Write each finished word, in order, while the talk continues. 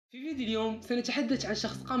في فيديو اليوم سنتحدث عن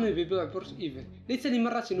شخص قام ببيع برج ايفل، ليس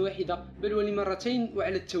لمرة واحدة بل ولمرتين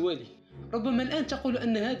وعلى التوالي. ربما الآن تقول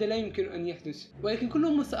أن هذا لا يمكن أن يحدث، ولكن كل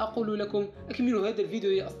ما سأقول لكم أكملوا هذا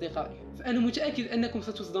الفيديو يا أصدقائي، فأنا متأكد أنكم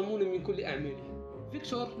ستصدمون من كل أعماله.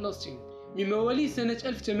 فيكتور لوستيغ من مواليد سنة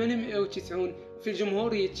 1890 في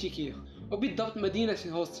الجمهورية التشيكية، وبالضبط مدينة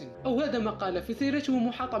هوستن، أو هذا ما قال. في سيرته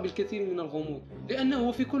محاطة بالكثير من الغموض،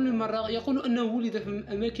 لأنه في كل مرة يقول أنه ولد في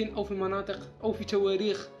أماكن أو في مناطق أو في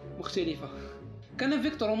تواريخ مختلفة. كان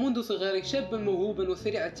فيكتور منذ صغره شابا موهوبا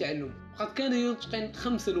وسريع التعلم، وقد كان يتقن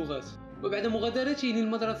 5 لغات، وبعد مغادرته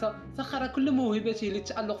للمدرسة سخر كل موهبته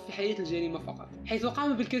للتألق في حياة الجريمة فقط، حيث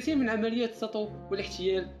قام بالكثير من عمليات السطو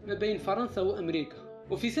والاحتيال ما بين فرنسا وأمريكا.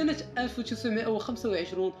 وفي سنة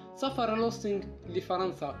 1925 سافر لوستيغ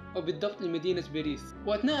لفرنسا، وبالضبط لمدينة باريس،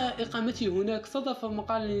 وأثناء إقامته هناك صادف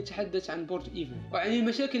مقالا يتحدث عن برج ايفل وعن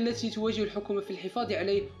المشاكل التي تواجه الحكومة في الحفاظ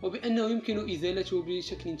عليه، وبأنه يمكن إزالته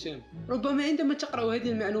بشكل تام. ربما عندما تقرأ هذه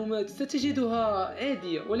المعلومات ستجدها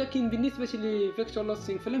عادية، ولكن بالنسبة لفيكتور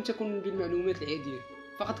لوستيغ فلم تكن بالمعلومات العادية،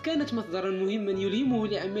 فقد كانت مصدرا مهما يلهمه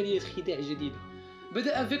لعملية خداع جديدة.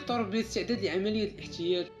 بدأ فيكتور بالاستعداد لعملية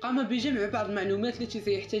الاحتيال، قام بجمع بعض المعلومات التي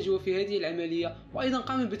سيحتاجها في هذه العملية، وأيضا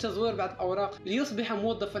قام بتزوير بعض الأوراق ليصبح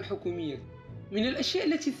موظفا حكوميا. من الأشياء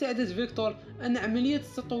التي ساعدت فيكتور أن عملية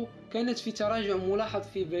السطو كانت في تراجع ملاحظ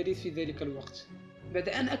في باريس في ذلك الوقت. بعد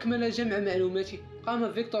أن أكمل جمع معلوماته،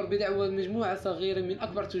 قام فيكتور بدعوة مجموعة صغيرة من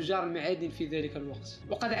أكبر تجار المعادن في ذلك الوقت،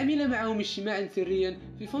 وقد عمل معهم اجتماعا سريا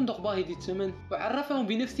في فندق باهظ الثمن، وعرفهم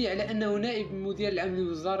بنفسه على أنه نائب مدير العام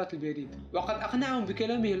لوزارة البريد، وقد أقنعهم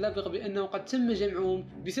بكلامه اللبق بأنه قد تم جمعهم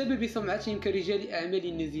بسبب سمعتهم كرجال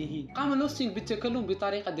أعمال نزيهين. قام لوستيغ بالتكلم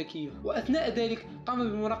بطريقة ذكية، وأثناء ذلك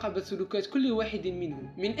قام بمراقبة سلوكات كل واحد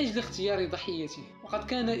منهم من أجل اختيار ضحيته، وقد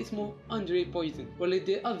كان اسمه أندري بويزن،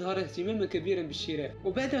 والذي أظهر اهتماما كبيرا بالشراء.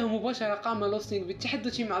 وبعدها مباشرة قام لوستيغ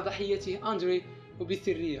بالتحدث مع ضحيته أندري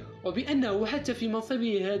وبسرية، وبأنه حتى في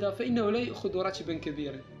منصبه هذا فإنه لا يأخذ راتبا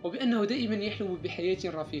كبيرا، وبأنه دائما يحلم بحياة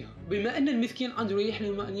رفيهة. بما أن المسكين أندري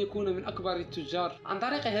يحلم أن يكون من أكبر التجار، عن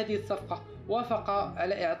طريق هذه الصفقة وافق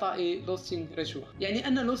على إعطاء لوستيغ رشوة، يعني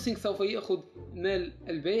أن لوستيغ سوف يأخذ مال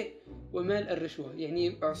البيع ومال الرشوة،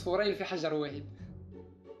 يعني عصفورين في حجر واحد.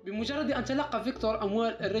 بمجرد أن تلقى فيكتور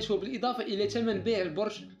أموال الرشوة بالإضافة إلى ثمن بيع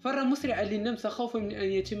البرج، فر مسرعا للنمسا خوفا من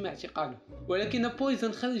أن يتم اعتقاله، ولكن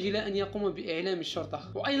بويزن خجل أن يقوم بإعلام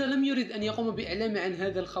الشرطة، وأيضا لم يرد أن يقوم بإعلام عن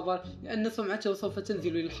هذا الخبر لأن سمعته سوف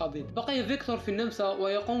تنزل للحضيض. بقي فيكتور في النمسا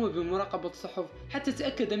ويقوم بمراقبة الصحف حتى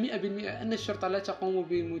تأكد 100% أن الشرطة لا تقوم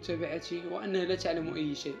بمتابعته وأنها لا تعلم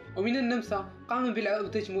أي شيء. ومن النمسا قام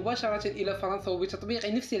بالعودة مباشرة إلى فرنسا وبتطبيق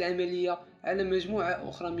نفس العملية على مجموعة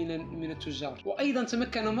أخرى من التجار، وأيضا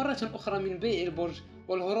تمكن مرة أخرى من بيع البرج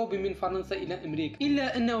والهروب من فرنسا إلى أمريكا،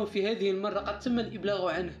 إلا أنه في هذه المرة قد تم الإبلاغ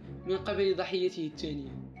عنه من قبل ضحيته الثانية.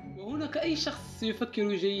 وهناك أي شخص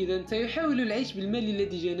يفكر جيدا سيحاول العيش بالمال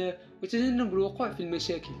الذي جناه وتجنب الوقوع في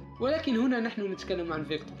المشاكل، ولكن هنا نحن نتكلم عن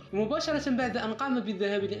فيكتور. مباشرة بعد أن قام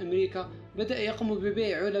بالذهاب لأمريكا بدأ يقوم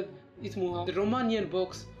ببيع علب اسمها الرومانيان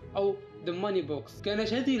بوكس أو The Money Box.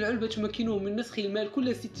 كانت هذه العلبة تمكنه من نسخ المال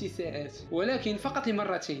كل 6 ساعات، ولكن فقط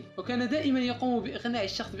لمرتين، وكان دائما يقوم بإقناع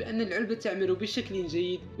الشخص بأن العلبة تعمل بشكل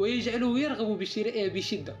جيد ويجعله يرغب بشرائها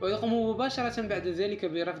بشدة، ويقوم مباشرة بعد ذلك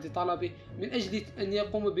برفض طلبه من أجل أن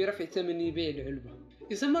يقوم برفع ثمن بيع العلبة.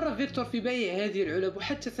 استمر فيكتور في بيع هذه العلب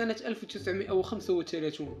حتى سنة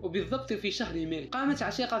 1935، وبالضبط في شهر ماي قامت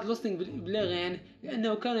عشيقة لوستيغ بالإبلاغ عنه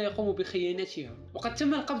لأنه كان يقوم بخيانتها، وقد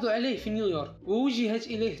تم القبض عليه في نيويورك ووجهت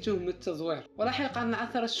إليه تهمة التزوير. ولاحقا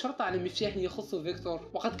عثرت الشرطة على مفتاح يخص فيكتور،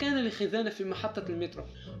 وقد كان لخزانة في محطة المترو،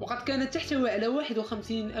 وقد كانت تحتوي على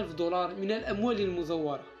 51,000 دولار من الأموال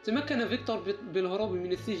المزورة. تمكن فيكتور بالهروب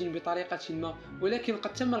من السجن بطريقة ما، ولكن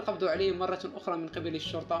قد تم القبض عليه مرة أخرى من قبل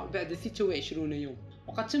الشرطة بعد 26 يوم،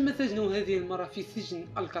 وقد تم سجنه هذه المرة في سجن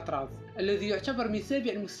الكاتراز الذي يعتبر من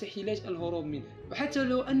 7 المستحيلات الهروب منه. وحتى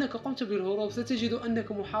لو أنك قمت بالهروب ستجد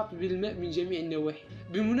أنك محاط بالماء من جميع النواحي.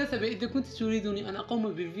 بالمناسبة إذا كنت تريدني أن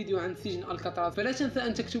أقوم بالفيديو عن سجن الكاتراز فلا تنسى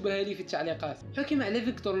أن تكتبها لي في التعليقات. حكم على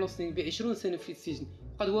فيكتور لوستيغ ب20 سنة في السجن،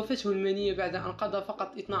 وقد وافته المنية بعد أن قضى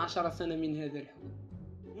فقط 12 سنة من هذا الحكم.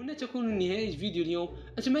 هنا تكون نهاية فيديو اليوم.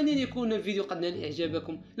 أتمنى أن يكون الفيديو قد نال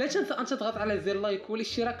إعجابكم. لا تنسى أن تضغط على زر لايك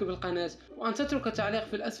والاشتراك بالقناة، وأن تترك تعليق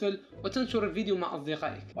في الأسفل وتنشر الفيديو مع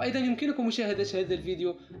أصدقائك. وأيضا يمكنكم مشاهدة هذا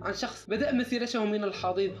الفيديو عن شخص بدأ مسيرته من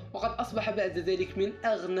الحضيض وقد أصبح بعد ذلك من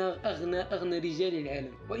أغنى رجال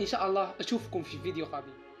العالم. وإن شاء الله أشوفكم في فيديو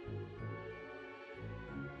قادم.